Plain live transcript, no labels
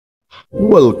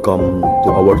Welcome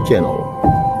to our channel.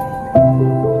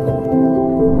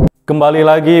 Kembali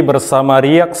lagi bersama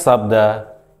Riak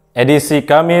Sabda, edisi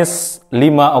Kamis 5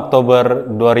 Oktober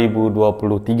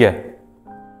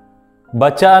 2023.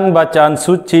 Bacaan-bacaan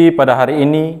suci pada hari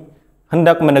ini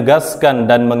hendak menegaskan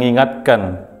dan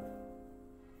mengingatkan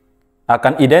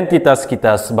akan identitas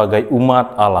kita sebagai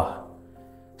umat Allah.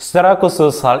 Secara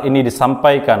khusus hal ini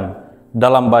disampaikan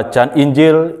dalam Bacaan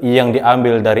Injil yang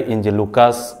diambil dari Injil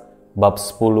Lukas bab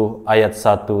 10 ayat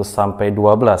 1 sampai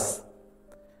 12.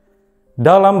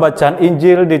 Dalam Bacaan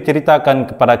Injil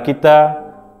diceritakan kepada kita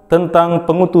tentang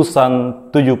pengutusan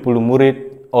 70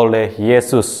 murid oleh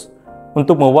Yesus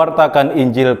untuk mewartakan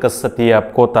Injil ke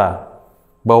setiap kota,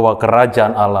 bahwa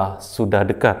kerajaan Allah sudah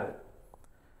dekat.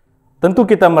 Tentu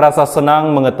kita merasa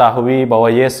senang mengetahui bahwa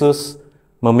Yesus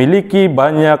memiliki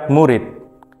banyak murid.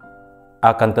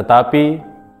 Akan tetapi,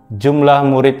 jumlah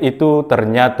murid itu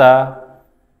ternyata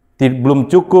belum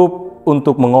cukup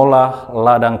untuk mengolah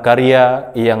ladang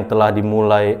karya yang telah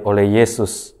dimulai oleh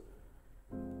Yesus.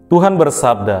 Tuhan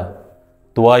bersabda,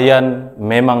 "Tuaian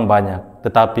memang banyak,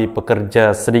 tetapi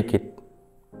pekerja sedikit."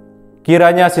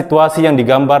 Kiranya situasi yang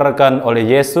digambarkan oleh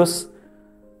Yesus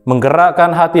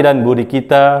menggerakkan hati dan budi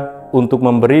kita untuk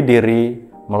memberi diri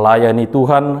melayani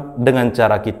Tuhan dengan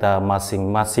cara kita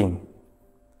masing-masing.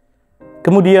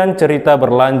 Kemudian cerita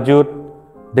berlanjut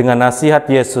dengan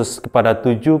nasihat Yesus kepada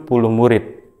 70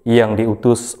 murid yang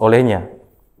diutus olehnya.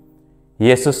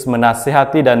 Yesus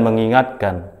menasihati dan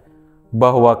mengingatkan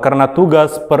bahwa karena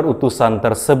tugas perutusan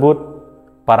tersebut,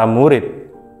 para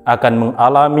murid akan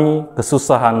mengalami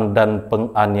kesusahan dan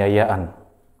penganiayaan.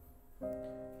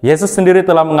 Yesus sendiri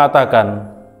telah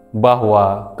mengatakan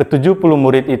bahwa ke-70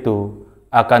 murid itu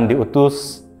akan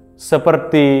diutus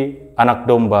seperti anak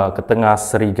domba ke tengah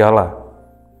serigala.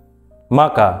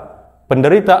 Maka,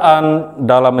 penderitaan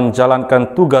dalam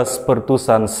menjalankan tugas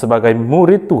perutusan sebagai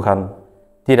murid Tuhan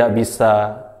tidak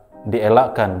bisa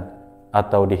dielakkan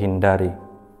atau dihindari.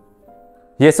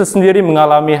 Yesus sendiri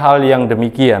mengalami hal yang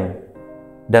demikian,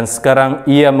 dan sekarang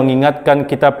Ia mengingatkan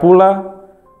kita pula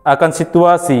akan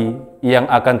situasi yang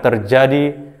akan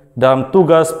terjadi dalam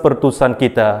tugas perutusan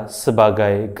kita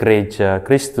sebagai gereja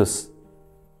Kristus.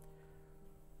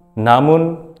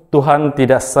 Namun, Tuhan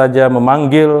tidak saja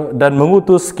memanggil dan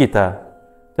mengutus kita,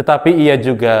 tetapi Ia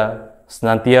juga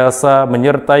senantiasa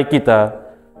menyertai kita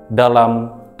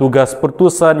dalam tugas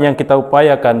perutusan yang kita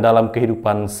upayakan dalam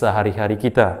kehidupan sehari-hari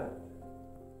kita.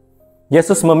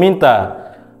 Yesus meminta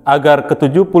agar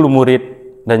ke-70 murid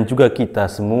dan juga kita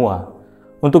semua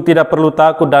untuk tidak perlu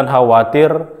takut dan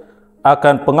khawatir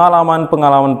akan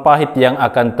pengalaman-pengalaman pahit yang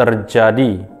akan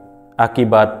terjadi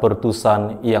akibat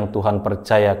perutusan yang Tuhan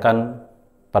percayakan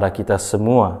pada kita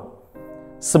semua.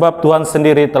 Sebab Tuhan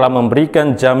sendiri telah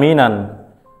memberikan jaminan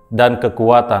dan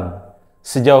kekuatan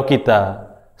sejauh kita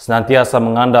senantiasa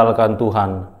mengandalkan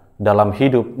Tuhan dalam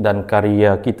hidup dan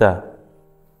karya kita.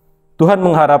 Tuhan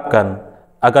mengharapkan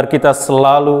agar kita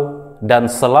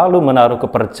selalu menaruh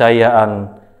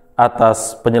kepercayaan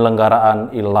atas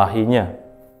penyelenggaraan ilahinya.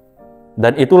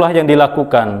 Dan itulah yang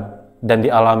dilakukan dan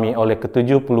dialami oleh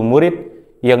ke-70 murid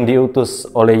yang diutus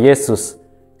oleh Yesus,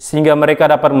 sehingga mereka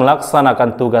dapat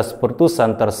melaksanakan tugas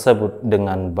perutusan tersebut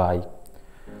dengan baik.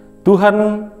 Tuhan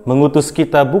mengutus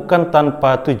kita bukan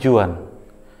tanpa tujuan.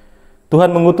 Tuhan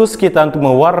mengutus kita untuk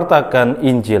mewartakan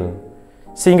Injil,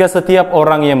 sehingga setiap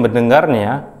orang yang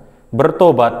mendengarnya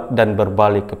bertobat dan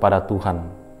berbalik kepada Tuhan.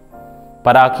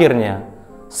 Pada akhirnya,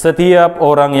 setiap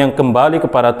orang yang kembali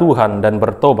kepada Tuhan dan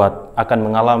bertobat akan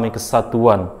mengalami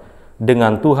kesatuan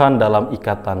dengan Tuhan dalam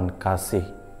ikatan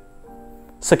kasih.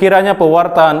 Sekiranya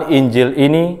pewartaan Injil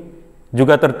ini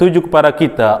juga tertuju kepada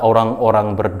kita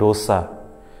orang-orang berdosa,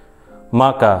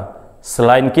 maka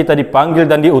selain kita dipanggil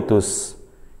dan diutus,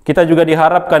 kita juga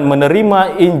diharapkan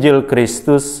menerima Injil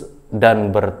Kristus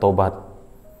dan bertobat.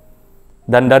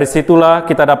 Dan dari situlah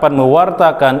kita dapat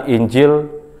mewartakan Injil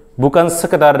bukan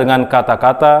sekedar dengan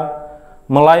kata-kata,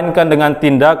 melainkan dengan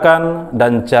tindakan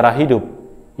dan cara hidup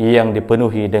yang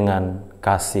dipenuhi dengan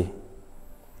kasih.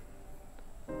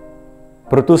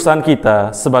 Perutusan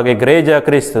kita sebagai gereja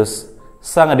Kristus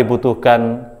sangat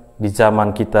dibutuhkan di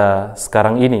zaman kita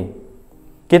sekarang ini.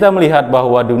 Kita melihat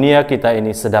bahwa dunia kita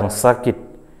ini sedang sakit,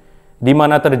 di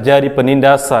mana terjadi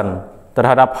penindasan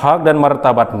terhadap hak dan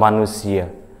martabat manusia,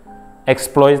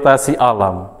 eksploitasi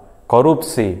alam,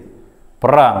 korupsi,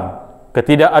 perang,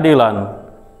 ketidakadilan,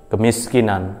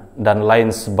 kemiskinan, dan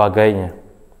lain sebagainya.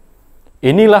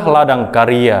 Inilah ladang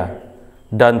karya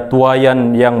dan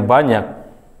tuaian yang banyak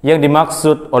yang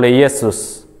dimaksud oleh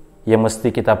Yesus yang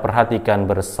mesti kita perhatikan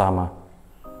bersama.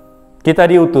 Kita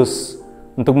diutus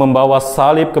untuk membawa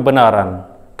salib kebenaran,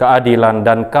 keadilan,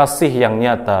 dan kasih yang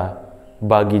nyata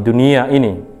bagi dunia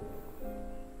ini.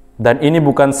 Dan ini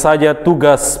bukan saja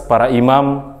tugas para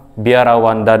imam,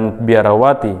 biarawan, dan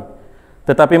biarawati,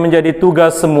 tetapi menjadi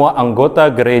tugas semua anggota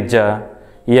gereja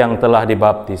yang telah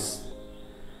dibaptis.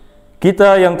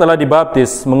 Kita yang telah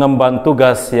dibaptis mengemban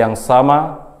tugas yang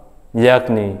sama,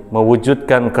 yakni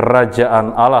mewujudkan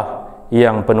kerajaan Allah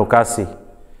yang penuh kasih.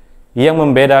 Yang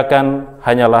membedakan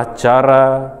hanyalah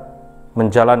cara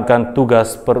menjalankan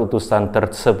tugas perutusan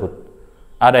tersebut.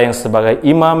 Ada yang sebagai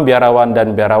imam, biarawan,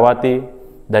 dan biarawati,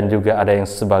 dan juga ada yang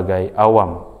sebagai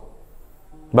awam.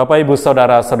 Bapak, Ibu,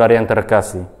 Saudara-saudari yang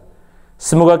terkasih,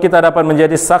 semoga kita dapat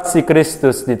menjadi saksi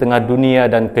Kristus di tengah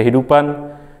dunia dan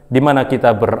kehidupan di mana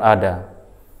kita berada.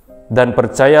 Dan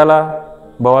percayalah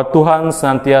bahwa Tuhan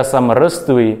senantiasa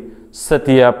merestui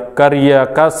setiap karya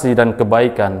kasih dan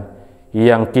kebaikan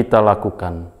yang kita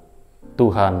lakukan.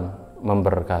 Tuhan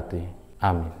memberkati.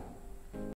 Amin.